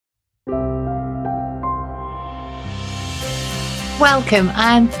Welcome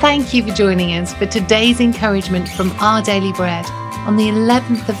and thank you for joining us for today's encouragement from Our Daily Bread on the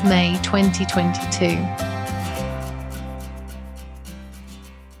 11th of May 2022.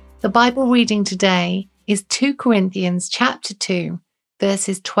 The Bible reading today is 2 Corinthians chapter 2,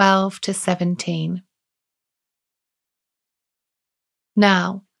 verses 12 to 17.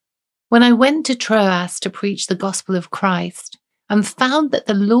 Now, when I went to Troas to preach the gospel of Christ and found that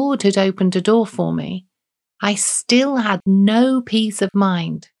the Lord had opened a door for me, I still had no peace of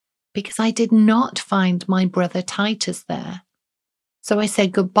mind because I did not find my brother Titus there. So I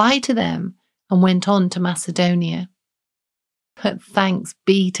said goodbye to them and went on to Macedonia. But thanks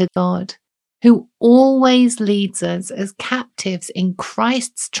be to God, who always leads us as captives in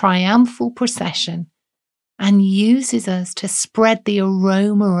Christ's triumphal procession and uses us to spread the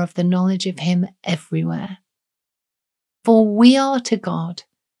aroma of the knowledge of Him everywhere. For we are to God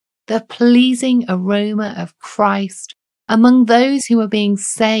the pleasing aroma of Christ among those who are being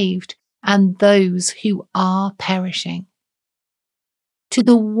saved and those who are perishing. To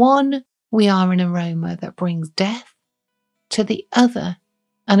the one we are an aroma that brings death, to the other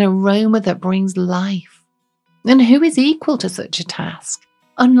an aroma that brings life. And who is equal to such a task?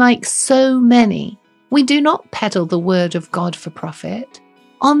 Unlike so many, we do not peddle the word of God for profit.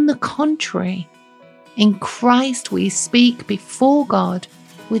 On the contrary, in Christ we speak before God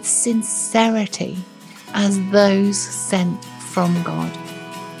with sincerity as those sent from God.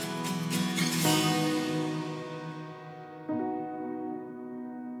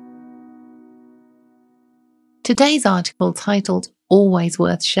 Today's article, titled Always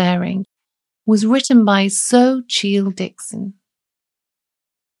Worth Sharing, was written by Sochil Dixon.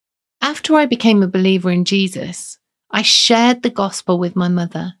 After I became a believer in Jesus, I shared the gospel with my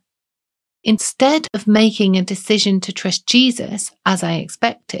mother. Instead of making a decision to trust Jesus, as I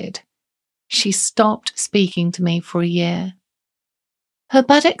expected, she stopped speaking to me for a year. Her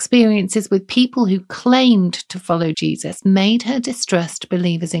bad experiences with people who claimed to follow Jesus made her distrust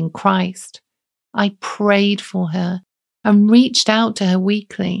believers in Christ. I prayed for her and reached out to her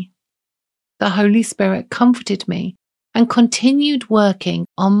weekly. The Holy Spirit comforted me and continued working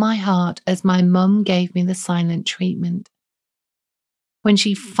on my heart as my mum gave me the silent treatment. When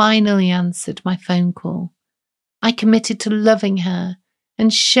she finally answered my phone call, I committed to loving her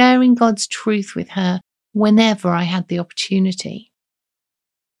and sharing God's truth with her whenever I had the opportunity.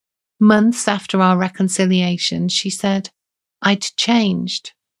 Months after our reconciliation, she said I'd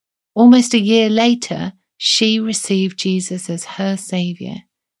changed. Almost a year later, she received Jesus as her Saviour,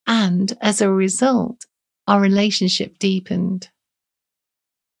 and as a result, our relationship deepened.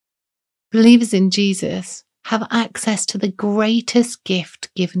 Believers in Jesus have access to the greatest gift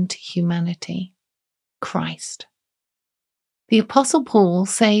given to humanity, Christ. The Apostle Paul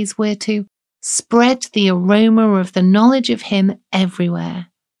says we're to spread the aroma of the knowledge of Him everywhere.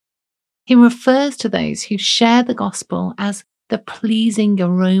 He refers to those who share the gospel as the pleasing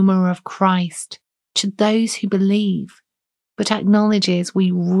aroma of Christ to those who believe, but acknowledges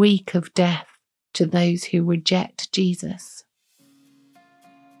we reek of death to those who reject Jesus.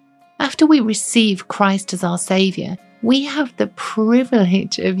 After we receive Christ as our Saviour, we have the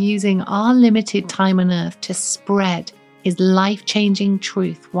privilege of using our limited time on earth to spread His life-changing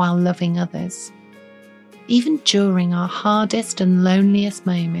truth while loving others. Even during our hardest and loneliest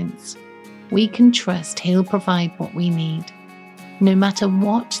moments, we can trust He'll provide what we need. No matter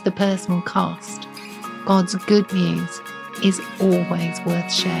what the personal cost, God's good news is always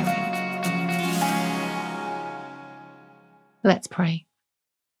worth sharing. Let's pray.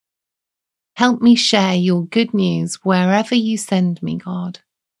 Help me share your good news wherever you send me, God.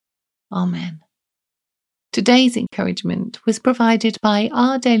 Amen. Today's encouragement was provided by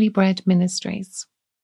Our Daily Bread Ministries.